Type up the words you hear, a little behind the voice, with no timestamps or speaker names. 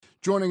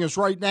Joining us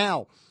right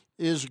now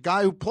is a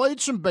guy who played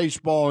some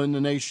baseball in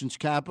the nation's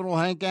capital,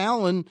 Hank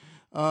Allen,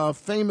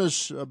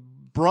 famous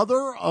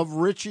brother of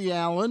Richie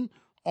Allen,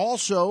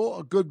 also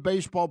a good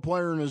baseball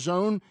player in his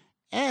own,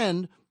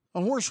 and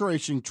a horse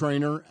racing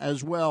trainer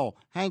as well.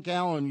 Hank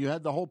Allen, you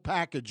had the whole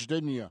package,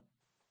 didn't you?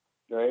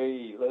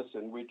 Hey,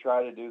 listen, we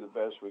try to do the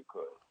best we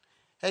could.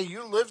 Hey,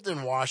 you lived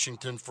in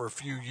Washington for a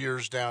few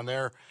years down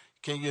there.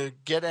 Can you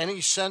get any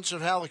sense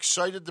of how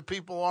excited the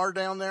people are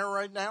down there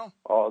right now?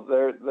 Oh,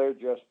 they're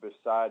just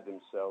beside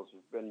themselves.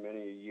 It's been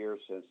many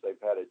years since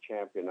they've had a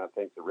champion. I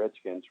think the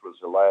Redskins was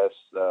the last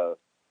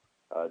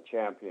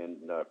champion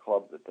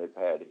club that they've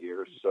had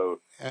here. So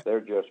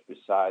they're just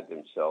beside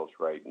themselves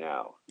right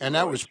now. And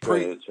that was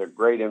it's a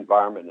great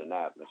environment and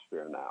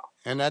atmosphere now.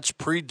 And that's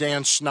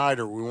pre-Dan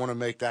Snyder. We want to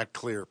make that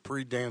clear.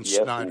 Pre-Dan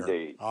Snyder. Yes,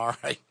 indeed. All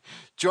right.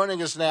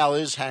 Joining us now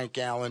is Hank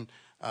Allen.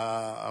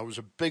 I was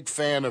a big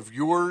fan of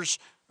yours,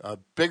 a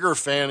bigger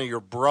fan of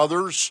your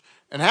brother's.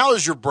 And how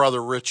is your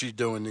brother Richie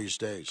doing these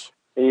days?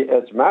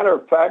 As a matter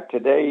of fact,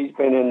 today he's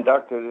been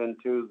inducted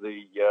into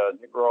the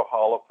Negro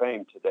Hall of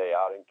Fame today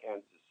out in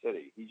Kansas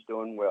City. He's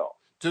doing well.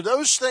 Do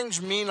those things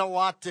mean a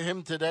lot to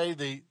him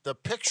today? The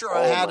picture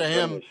I had of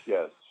him,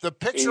 yes. The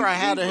picture I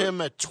had of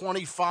him at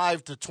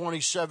 25 to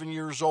 27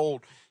 years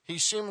old, he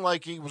seemed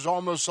like he was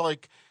almost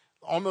like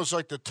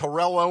the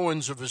Terrell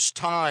Owens of his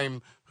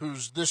time,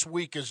 who's this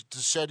week has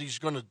said he's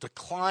going to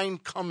decline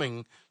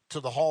coming to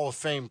the Hall of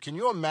Fame. Can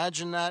you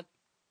imagine that?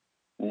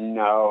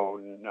 No,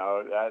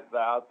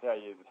 I'll tell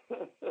you.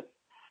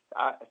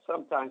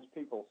 Sometimes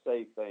people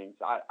say things.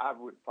 I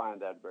would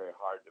find that very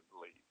hard to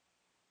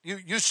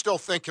believe. You still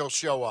think he'll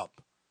show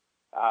up?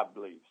 I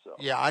believe so.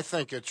 Yeah, I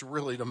think it's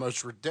really the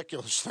most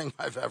ridiculous thing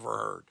I've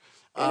ever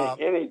heard.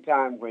 Any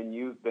time when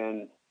you've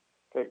been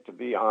picked to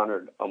be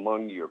honored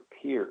among your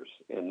peers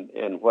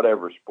in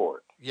whatever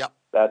sport, yep,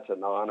 that's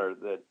an honor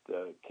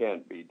that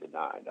can't be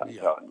denied. I'm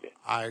telling you.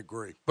 I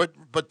agree.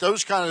 But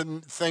those kind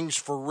of things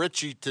for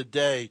Richie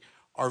today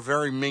are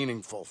very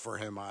meaningful for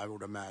him, I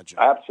would imagine.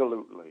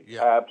 Absolutely.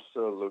 Yeah.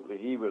 Absolutely.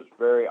 He was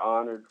very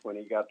honored when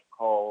he got the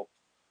call,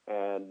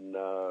 and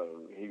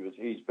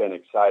he's been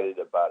excited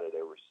about it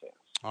ever since.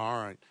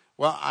 All right.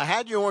 Well, I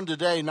had you on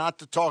today not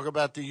to talk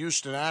about the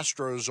Houston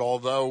Astros,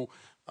 although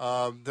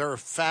they're a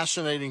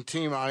fascinating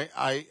team.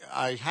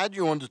 I had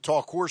you on to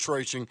talk horse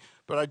racing,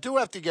 but I do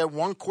have to get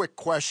one quick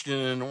question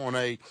in on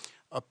a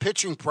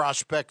pitching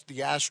prospect the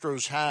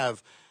Astros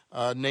have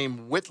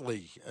named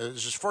Whitley.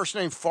 Is his first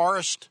name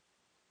Forrest?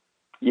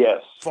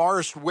 Yes.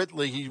 Forrest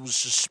Whitley. He was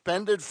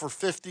suspended for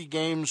 50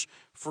 games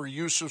for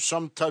use of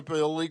some type of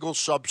illegal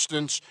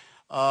substance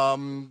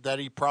that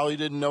he probably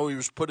didn't know he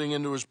was putting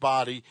into his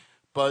body.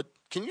 But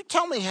can you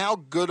tell me how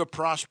good a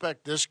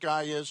prospect this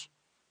guy is?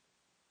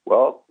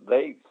 Well,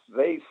 they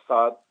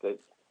thought that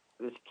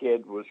this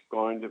kid was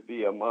going to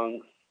be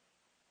among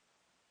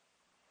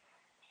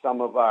some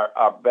of our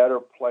better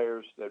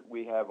players that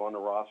we have on the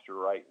roster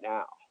right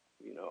now,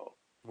 you know.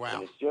 Wow.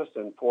 And it's just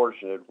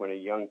unfortunate when a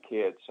young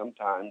kid,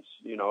 sometimes,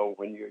 you know,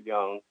 when you're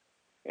young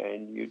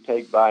and you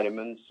take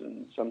vitamins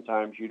and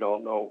sometimes you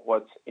don't know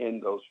what's in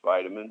those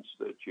vitamins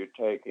that you're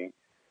taking,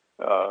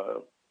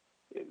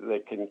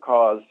 that can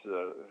cause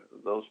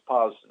those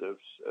positives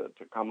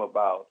to come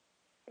about.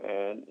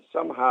 And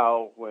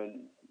somehow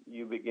when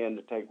you begin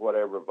to take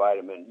whatever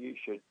vitamin, you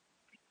should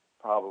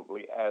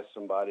probably ask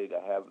somebody to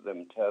have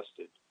them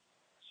tested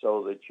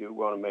so that you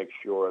want to make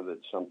sure that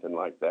something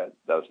like that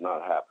does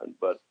not happen.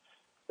 But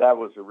that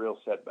was a real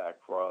setback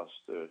for us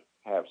to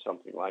have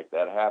something like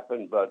that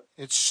happen, but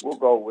we'll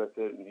go with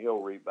it, and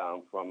he'll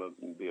rebound from it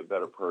and be a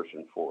better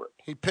person for it.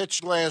 He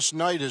pitched last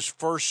night, his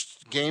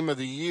first game of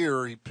the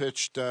year. He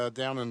pitched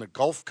down in the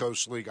Gulf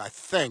Coast League, I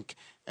think,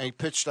 and he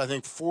pitched,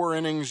 4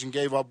 innings and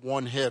gave up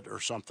 1 hit or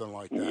something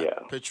like that.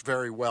 Yeah. Pitched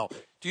very well.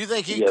 Do you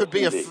think he Yes, could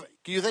be indeed.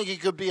 Do you think he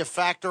could be a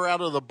factor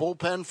out of the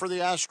bullpen for the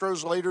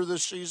Astros later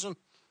this season?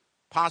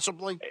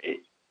 Possibly.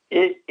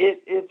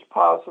 It's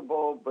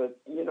possible, but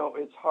you know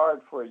it's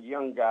hard for a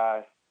young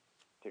guy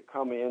to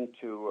come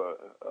into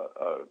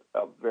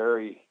a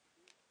very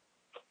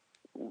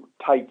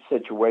tight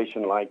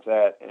situation like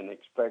that and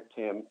expect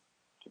him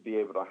to be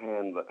able to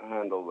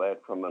handle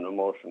that from an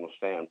emotional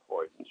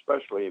standpoint,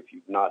 especially if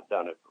you've not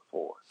done it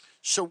before.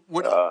 So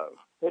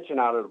pitching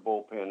out of the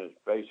bullpen is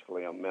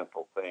basically a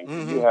mental thing.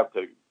 Mm-hmm. You have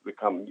to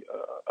become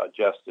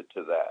adjusted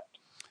to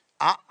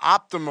that.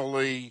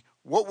 Optimally,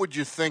 what would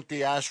you think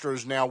the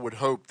Astros now would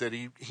hope that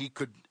he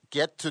could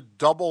get to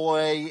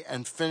Double-A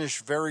and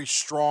finish very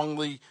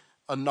strongly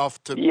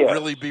enough to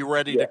really be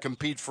ready to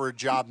compete for a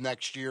job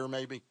next year,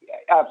 maybe?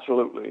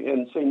 Absolutely.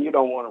 And see, you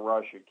don't want to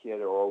rush a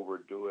kid or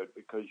overdo it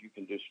because you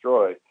can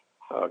destroy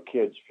a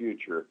kid's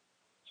future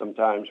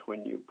sometimes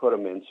when you put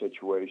them in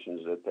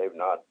situations that they've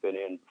not been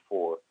in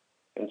before.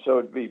 And so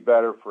it'd be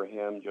better for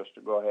him just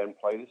to go ahead and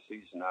play the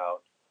season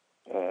out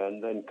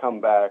and then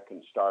come back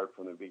and start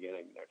from the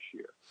beginning next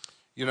year.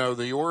 You know,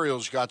 the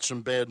Orioles got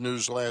some bad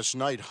news last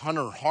night.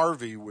 Hunter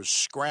Harvey was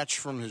scratched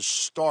from his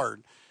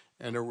start,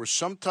 and there was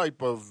some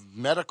type of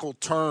medical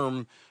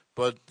term,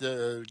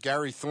 but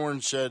Gary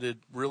Thorne said it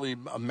really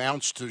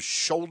amounts to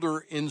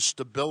shoulder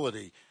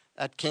instability.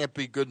 That can't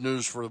be good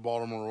news for the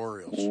Baltimore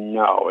Orioles.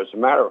 No, as a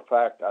matter of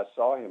fact, I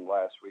saw him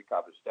last week. I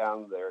was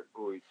down there at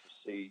Bowie to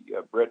see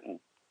Britton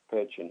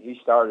pitch, and he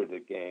started the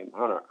game.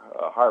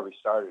 Harvey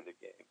started the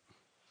game.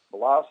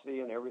 Velocity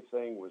and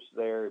everything was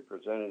there. He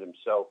presented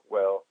himself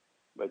well,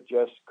 but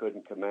just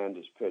couldn't command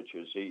his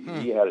pitches.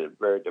 He had a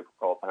very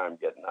difficult time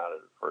getting out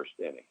of the first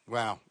inning.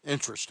 Wow,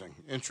 interesting.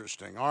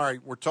 All right,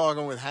 we're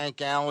talking with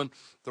Hank Allen.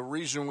 The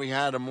reason we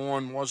had him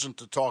on wasn't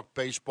to talk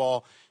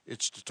baseball.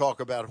 It's to talk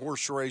about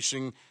horse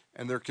racing,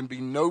 and there can be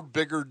no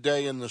bigger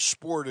day in the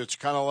sport. It's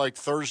kind of like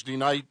Thursday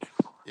night.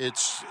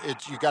 It's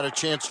you got a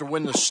chance to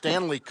win the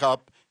Stanley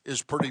Cup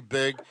is pretty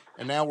big,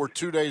 and now we're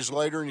 2 days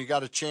later, and you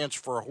got a chance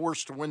for a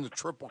horse to win the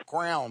Triple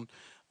Crown.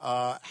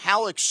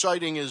 How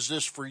exciting is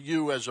this for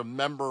you as a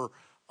member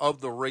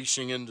of the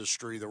racing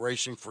industry, the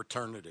racing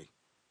fraternity?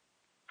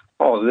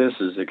 Oh, this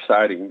is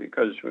exciting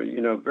because,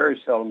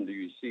 very seldom do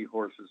you see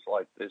horses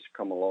like this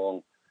come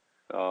along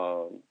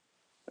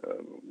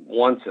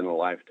once in a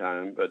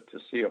lifetime, but to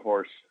see a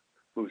horse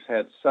who's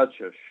had such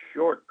a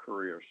short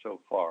career so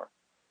far,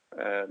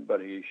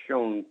 but he's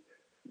shown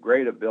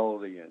great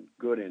ability and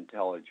good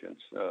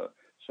intelligence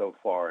so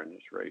far in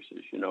his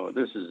races.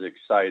 This is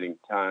exciting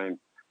time.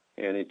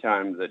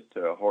 Anytime that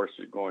a horse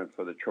is going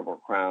for the Triple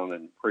Crown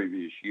in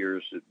previous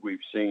years, that we've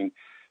seen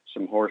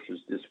some horses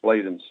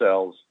display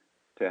themselves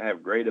to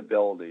have great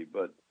ability,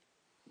 but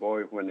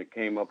boy, when it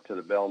came up to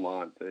the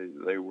Belmont,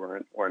 they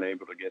weren't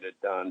able to get it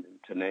done.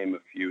 To name a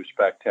few,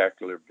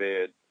 Spectacular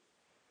Bid,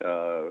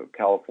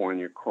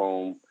 California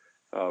Chrome,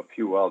 a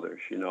few others,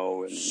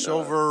 and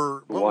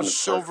Silver. What was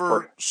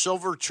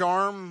Silver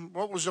Charm?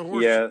 What was the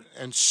horse? Yes.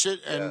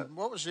 And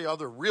what was the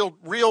other?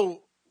 Real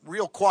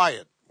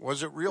Quiet.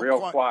 Was it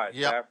Real Quiet?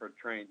 Yep. Stafford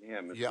trained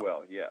him as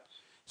well. Yes.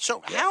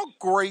 So how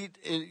great?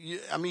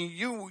 I mean,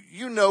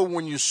 you know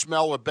when you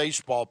smell a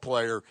baseball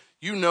player,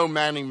 you know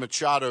Manny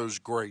Machado's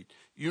great.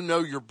 You know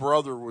your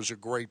brother was a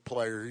great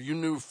player. You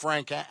knew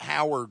Frank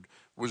Howard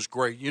was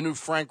great. You knew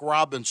Frank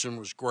Robinson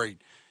was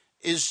great.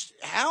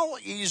 How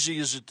easy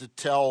is it to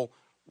tell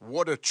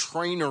what a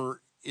trainer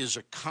is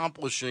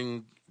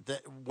accomplishing,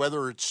 that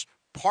whether it's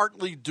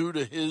partly due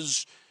to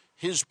his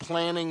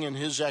planning and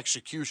his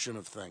execution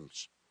of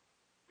things?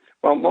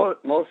 Well,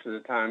 most of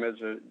the time, as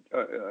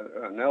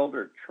an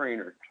elder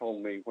trainer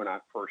told me when I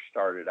first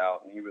started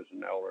out, and he was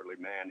an elderly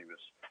man, he was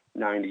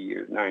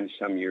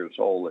 90-some years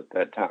old at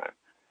that time,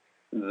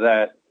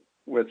 that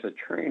with a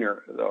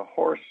trainer, the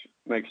horse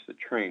makes the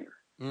trainer.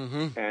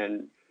 Mm-hmm.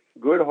 And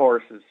good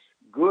horses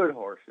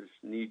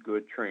need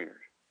good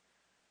trainers,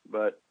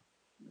 but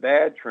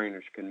bad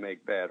trainers can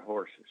make bad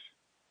horses.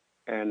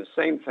 And the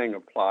same thing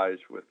applies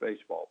with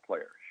baseball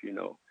players.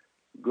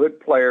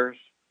 Good players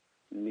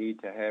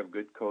need to have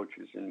good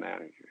coaches and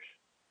managers,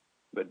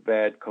 but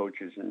bad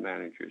coaches and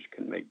managers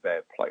can make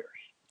bad players.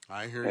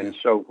 I hear you. And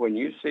so when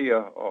you see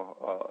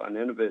an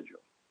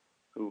individual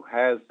who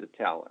has the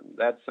talent,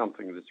 that's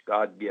something that's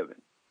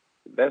God-given.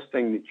 The best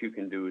thing that you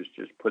can do is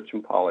just put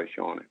some polish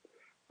on it.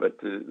 But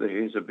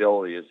his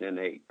ability is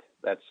innate.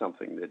 That's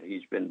something that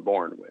he's been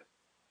born with.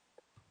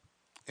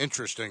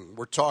 Interesting.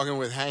 We're talking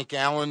with Hank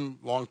Allen,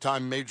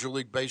 longtime Major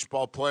League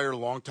Baseball player,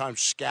 longtime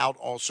scout,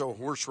 also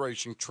horse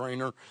racing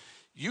trainer.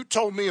 You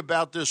told me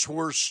about this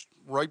horse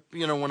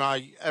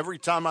every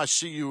time I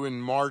see you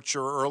in March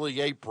or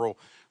early April,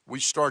 we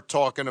start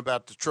talking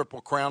about the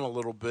Triple Crown a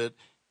little bit,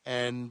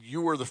 and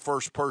you were the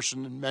first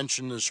person to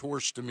mention this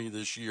horse to me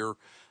this year.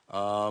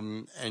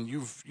 And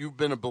you've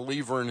been a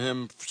believer in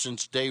him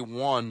since day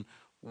one.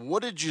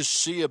 What did you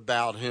see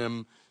about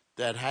him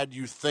that had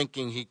you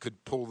thinking he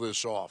could pull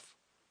this off?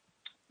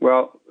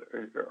 Well,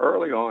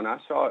 early on,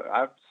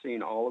 I've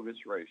seen all of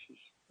his races.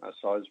 I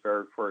saw his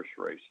very first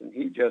race, and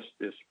he just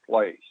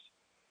displays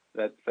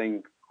that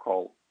thing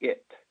called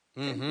it.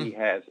 Mm-hmm. And he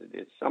has it.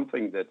 It's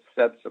something that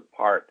sets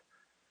apart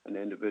an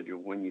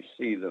individual when you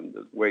see them,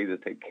 the way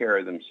that they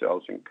carry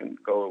themselves and can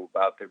go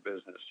about their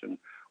business and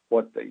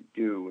what they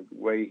do, the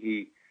way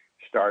he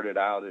started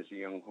out as a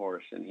young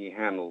horse, and he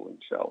handled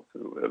himself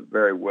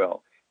very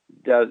well.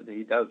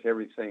 He does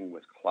everything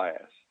with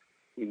class.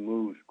 He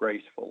moves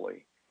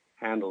gracefully,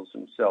 handles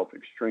himself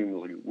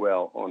extremely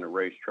well on the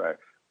racetrack,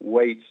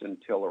 waits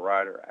until the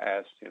rider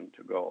asks him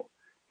to go.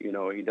 He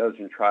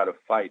doesn't try to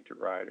fight the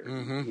rider.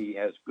 Mm-hmm. He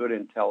has good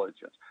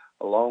intelligence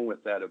along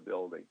with that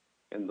ability,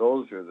 and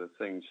those are the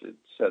things that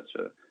sets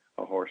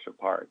a horse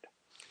apart.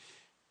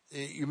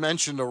 You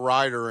mentioned the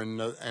rider and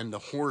the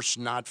horse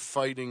not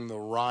fighting the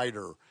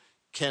rider.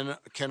 Can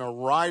a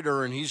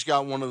rider, and he's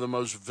got one of the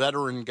most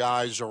veteran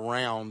guys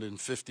around in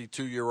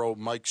 52-year-old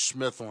Mike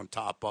Smith on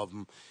top of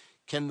him,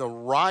 can the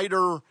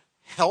rider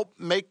help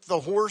make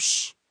the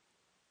horse?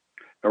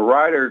 A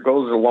rider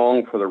goes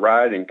along for the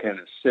ride and can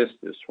assist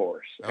this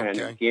horse. Okay. And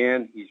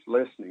again, he's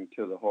listening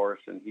to the horse,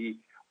 and he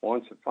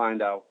wants to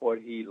find out what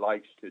he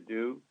likes to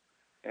do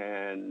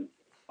and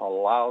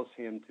allows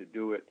him to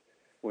do it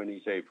when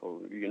he's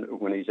able,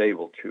 when he's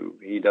able to.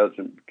 He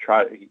doesn't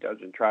try to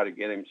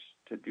get him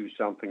to do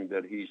something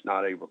that he's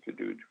not able to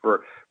do.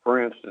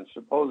 For instance,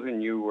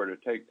 supposing you were to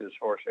take this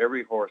horse,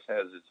 every horse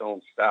has its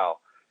own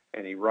style,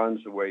 and he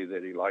runs the way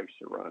that he likes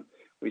to run.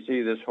 We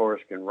see this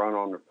horse can run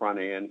on the front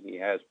end. He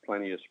has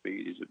plenty of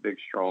speed. He's a big,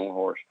 strong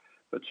horse.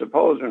 But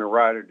supposing a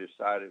rider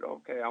decided,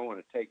 okay, I want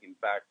to take him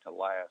back to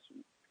last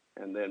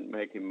and then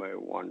make him a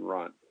one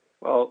run.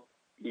 Well,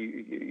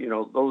 you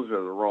know, those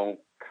are the wrong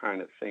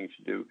kind of things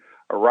to do.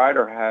 A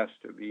rider has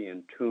to be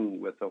in tune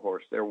with the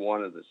horse. They're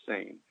one of the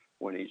same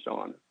when he's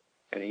on it.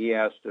 And he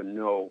has to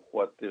know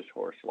what this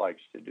horse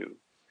likes to do.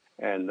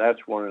 And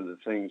that's one of the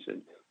things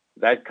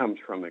that comes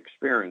from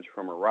experience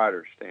from a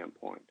rider's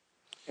standpoint.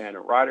 And a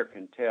rider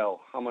can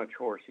tell how much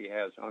horse he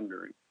has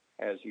under him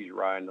as he's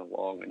riding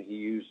along, and he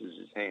uses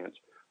his hands.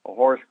 A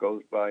horse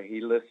goes by,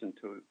 he listens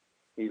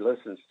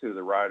to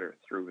the rider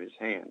through his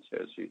hands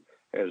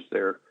as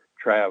they're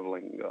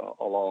traveling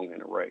along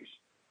in a race.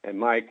 And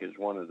Mike is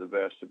one of the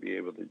best to be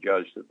able to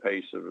judge the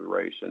pace of a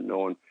race and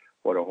knowing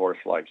what a horse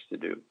likes to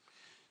do.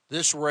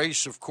 This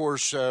race, of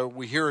course,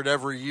 we hear it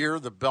every year.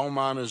 The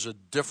Belmont is a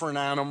different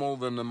animal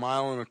than the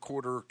 1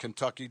 1/4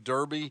 Kentucky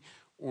Derby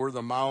or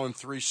the 1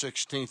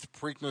 3/16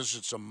 Preakness.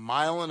 It's a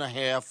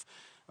 1.5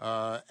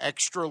 miles,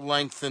 extra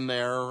length in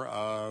there,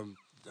 an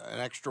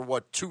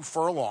extra, 2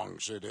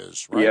 furlongs it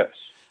is, right?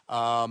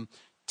 Yes.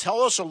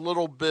 Tell us a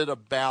little bit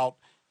about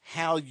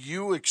how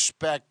you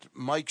expect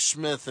Mike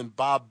Smith and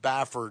Bob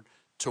Baffert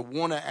to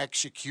want to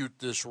execute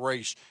this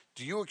race.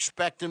 Do you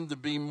expect him to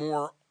be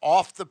more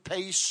off the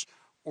pace,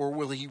 or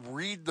will he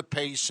read the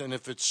pace, and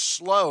if it's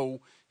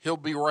slow, he'll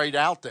be right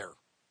out there?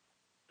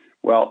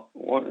 Well,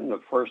 one of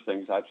the first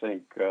things I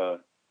think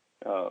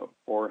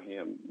for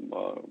him,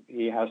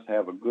 he has to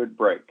have a good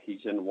break.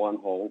 He's in one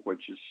hole,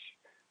 which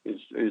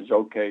is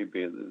okay,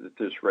 being that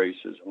this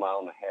race is 1.5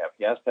 miles.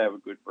 He has to have a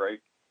good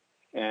break.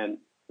 And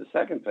the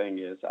second thing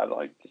is I'd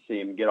like to see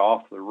him get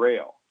off the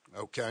rail.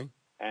 Okay.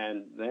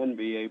 And then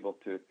be able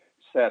to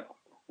set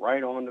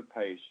right on the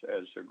pace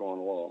as they're going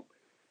along.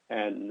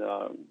 And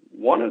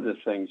one of the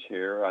things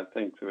here, I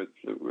think, with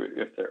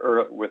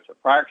the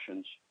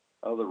fractions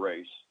of the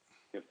race,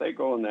 if they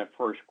go in that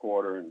first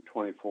quarter in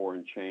 24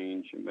 and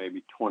change, and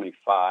maybe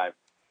 25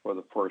 for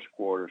the first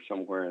quarter,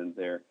 somewhere in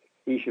there,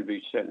 he should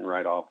be sitting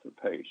right off the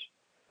pace.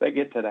 If they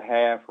get to the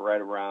half,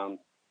 right around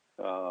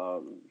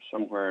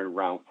somewhere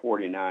around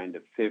 49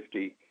 to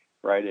 50,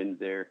 right in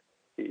there,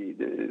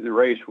 the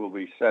race will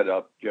be set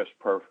up just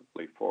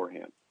perfectly for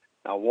him.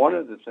 Now, one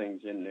of the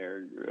things in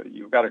there,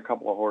 you've got a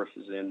couple of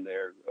horses in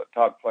there.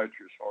 Todd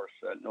Fletcher's horse,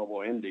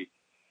 Noble Indy,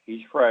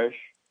 he's fresh,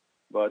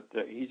 but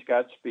he's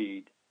got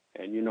speed.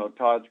 And, you know,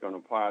 Todd's going to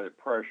apply the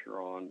pressure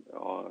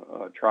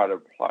try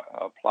to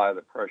apply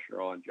the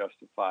pressure on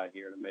Justify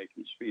here to make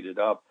him speed it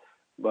up.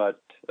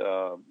 But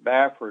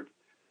Baffert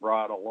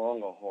brought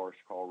along a horse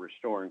called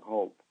Restoring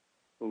Hope,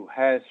 who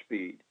has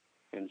speed.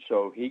 And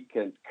so he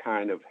can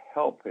kind of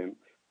help him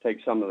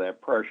take some of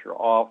that pressure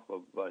off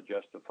of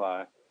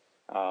Justify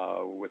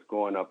with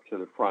going up to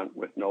the front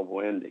with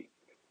Noble Indy.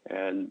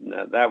 And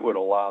that would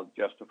allow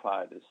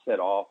Justify to set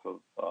off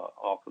of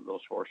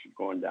those horses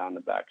going down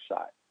the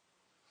backside.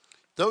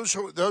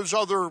 Those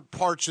other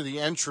parts of the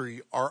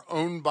entry are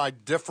owned by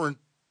different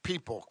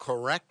people,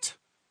 correct?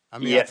 I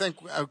mean, yes. I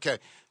think, okay.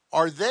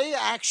 Are they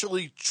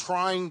actually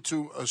trying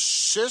to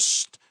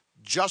assist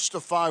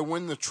Justify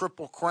win the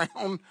Triple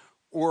Crown?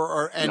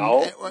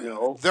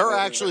 No, they're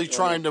actually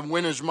trying to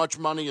win as much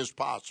money as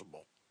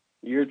possible?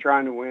 You're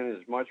trying to win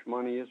as much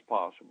money as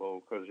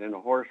possible because in a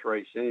horse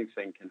race,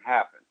 anything can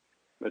happen.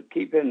 But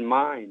keep in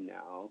mind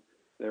now,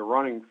 they're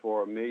running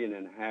for $1.5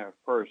 million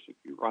purse. If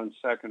you run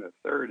second or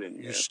third in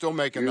there, you still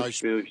make a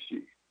nice.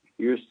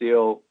 You're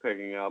still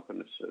picking up a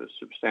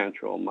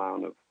substantial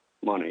amount of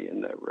money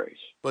in that race.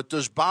 But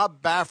does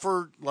Bob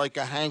Baffert, like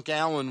a Hank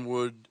Allen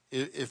would,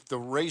 if the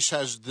race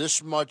has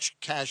this much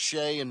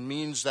cachet and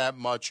means that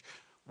much,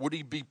 would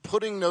he be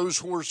putting those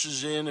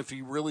horses in if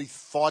he really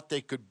thought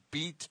they could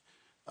beat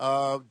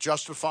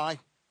Justify?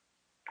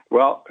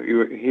 Well,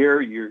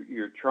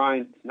 you're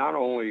trying. Not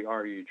only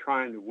are you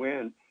trying to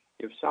win.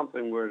 If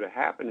something were to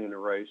happen in a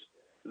race,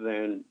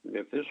 then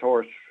if this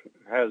horse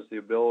has the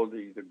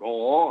ability to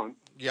go on,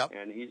 yep,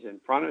 and he's in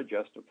front of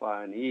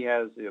Justify, and he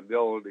has the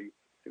ability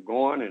to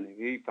go on, and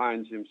he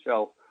finds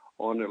himself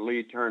on the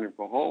lead turning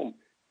for home,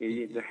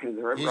 he's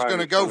going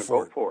to go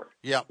for it.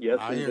 Yep. Yes,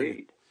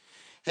 indeed.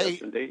 Hey,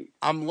 yes, indeed.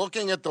 I'm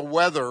looking at the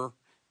weather,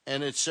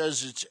 and it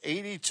says it's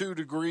 82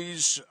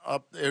 degrees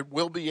up. It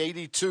will be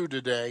 82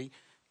 today.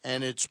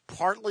 And it's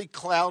partly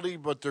cloudy,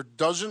 but there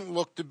doesn't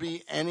look to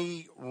be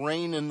any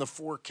rain in the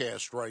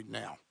forecast right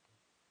now.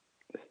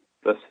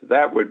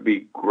 That would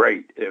be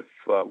great if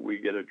we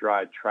get a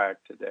dry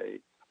track today.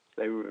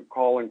 They were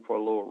calling for a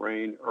little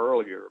rain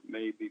earlier,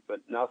 maybe,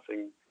 but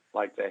nothing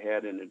like they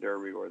had in the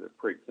Derby or the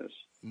Preakness.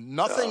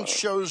 Nothing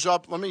shows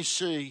up. Let me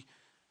see.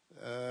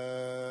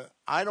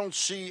 I don't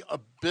see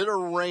a bit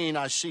of rain.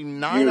 I see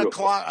 9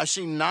 o'clock. I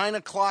see 9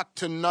 o'clock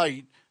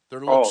tonight.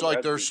 There looks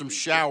like there's some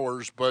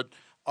showers, but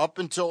Up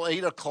until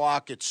 8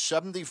 o'clock, it's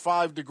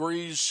 75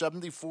 degrees,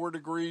 74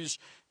 degrees,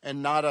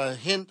 and not a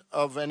hint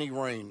of any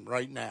rain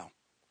right now.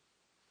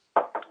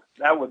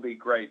 That would be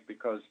great,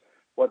 because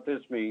what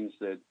this means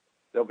that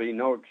there'll be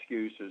no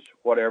excuses.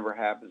 Whatever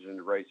happens in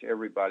the race,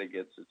 everybody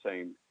gets the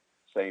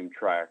same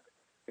track.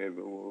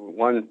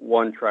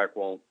 One track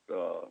won't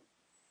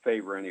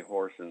favor any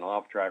horse, and the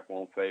off track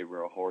won't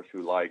favor a horse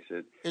who likes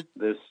it.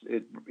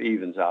 It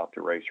evens out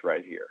the race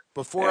right here,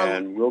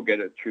 we'll get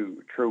a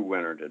true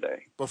winner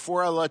today.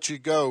 Before I let you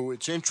go,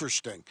 it's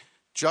interesting.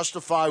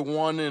 Justify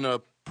won in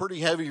a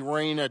pretty heavy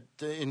rain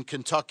in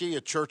Kentucky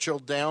at Churchill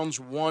Downs,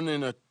 won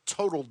in a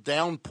total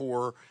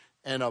downpour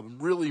and a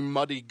really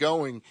muddy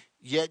going.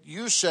 Yet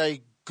you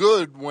say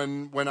good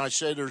when I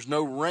say there's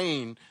no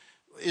rain.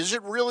 Is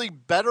it really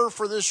better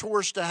for this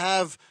horse to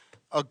have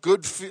a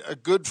good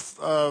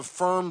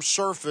firm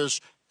surface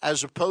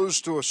as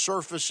opposed to a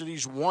surface that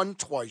he's won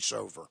twice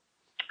over?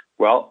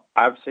 Well,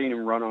 I've seen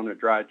him run on a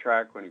dry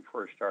track when he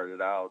first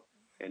started out,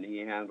 and he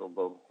handled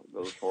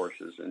those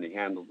horses, and he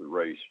handled the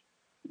race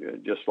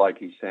just like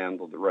he's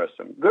handled the rest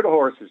of them. Good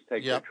horses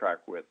take their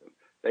track with them.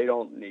 They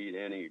don't need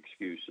any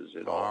excuses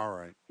at all. All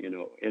right.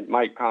 It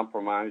might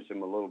compromise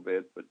him a little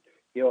bit, but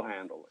he'll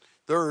handle it.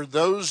 There are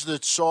those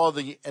that saw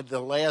the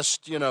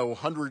last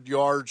 100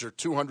 yards or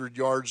 200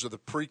 yards of the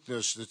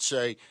Preakness that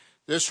say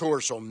this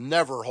horse will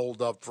never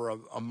hold up for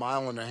a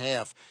mile and a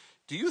half.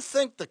 Do you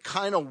think the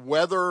kind of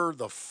weather,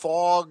 the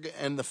fog,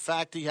 and the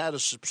fact he had a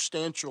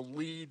substantial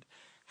lead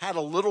had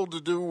a little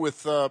to do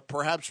with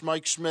perhaps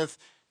Mike Smith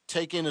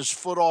taking his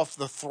foot off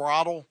the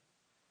throttle?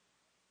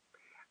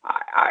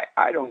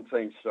 I don't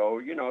think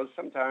so.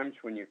 Sometimes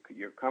when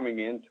you're coming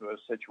into a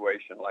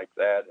situation like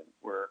that, and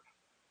where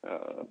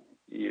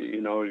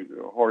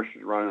your horse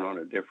is running on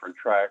a different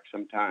track,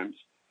 sometimes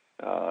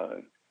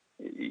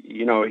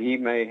he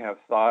may have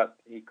thought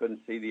he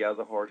couldn't see the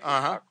other horses,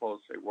 how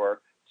close they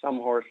were. Some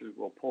horses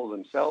will pull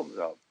themselves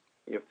up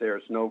if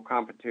there's no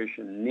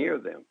competition near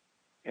them,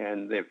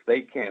 and if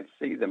they can't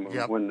see them,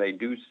 when they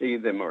do see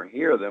them or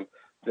hear them,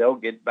 they'll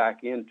get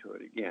back into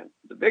it again.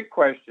 The big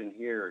question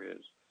here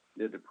is,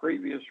 did the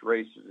previous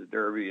races, the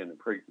Derby and the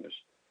Preakness,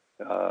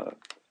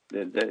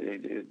 did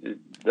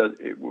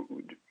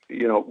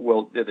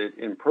it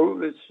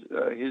improve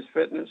his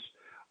fitness,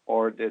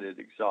 or did it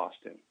exhaust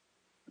him?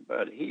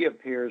 But he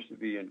appears to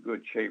be in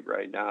good shape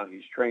right now.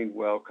 He's trained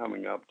well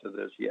coming up to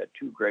this. He had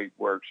 2 great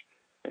works,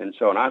 and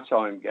I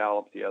saw him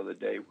gallop the other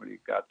day when he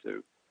got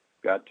to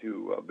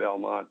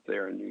Belmont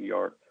there in New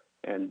York,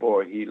 and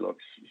boy, he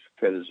looks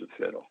fit as a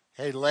fiddle.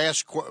 Hey,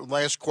 last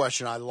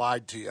question. I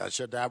lied to you. I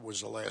said that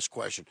was the last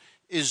question.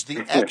 Does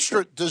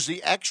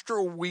the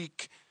extra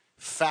week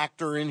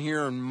factor in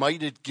here, and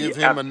might it give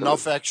him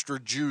enough extra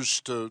juice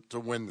to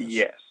win this?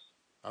 Yes.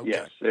 Okay.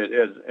 Yes, it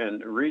is.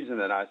 And the reason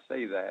that I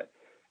say that,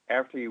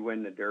 after he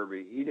won the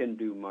Derby, he didn't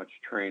do much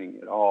training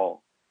at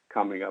all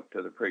coming up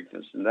to the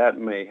Preakness, and that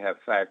may have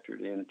factored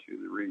into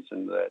the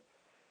reason that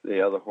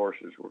the other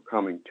horses were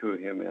coming to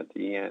him at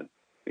the end,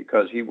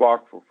 because he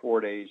walked for 4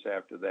 days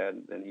after that,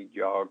 and then he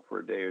jogged for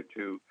a day or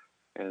two,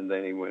 and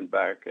then he went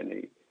back and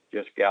he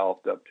just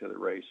galloped up to the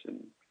race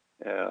and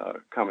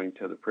coming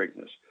to the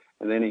Preakness.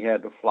 And then he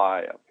had to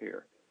fly up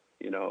here,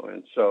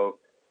 and so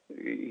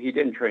he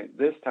didn't train.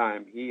 This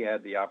time he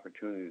had the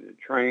opportunity to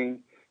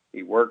train.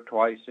 He worked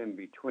twice in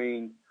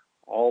between.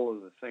 All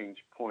of the things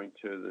point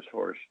to this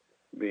horse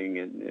being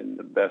in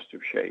the best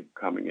of shape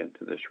coming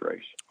into this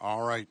race.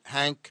 All right,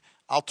 Hank,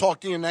 I'll talk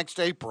to you next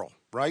April,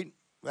 right?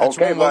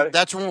 Buddy.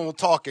 That's when we'll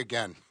talk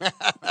again.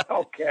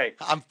 Okay.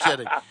 I'm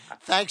kidding.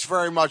 Thanks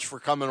very much for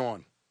coming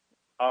on.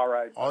 All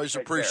right. Always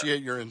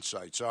appreciate your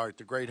insights. All right,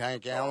 the great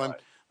Hank Allen,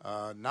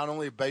 not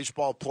only a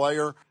baseball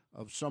player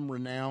of some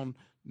renown,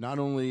 not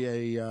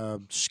only a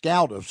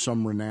scout of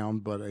some renown,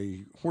 but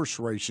a horse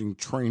racing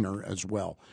trainer as well.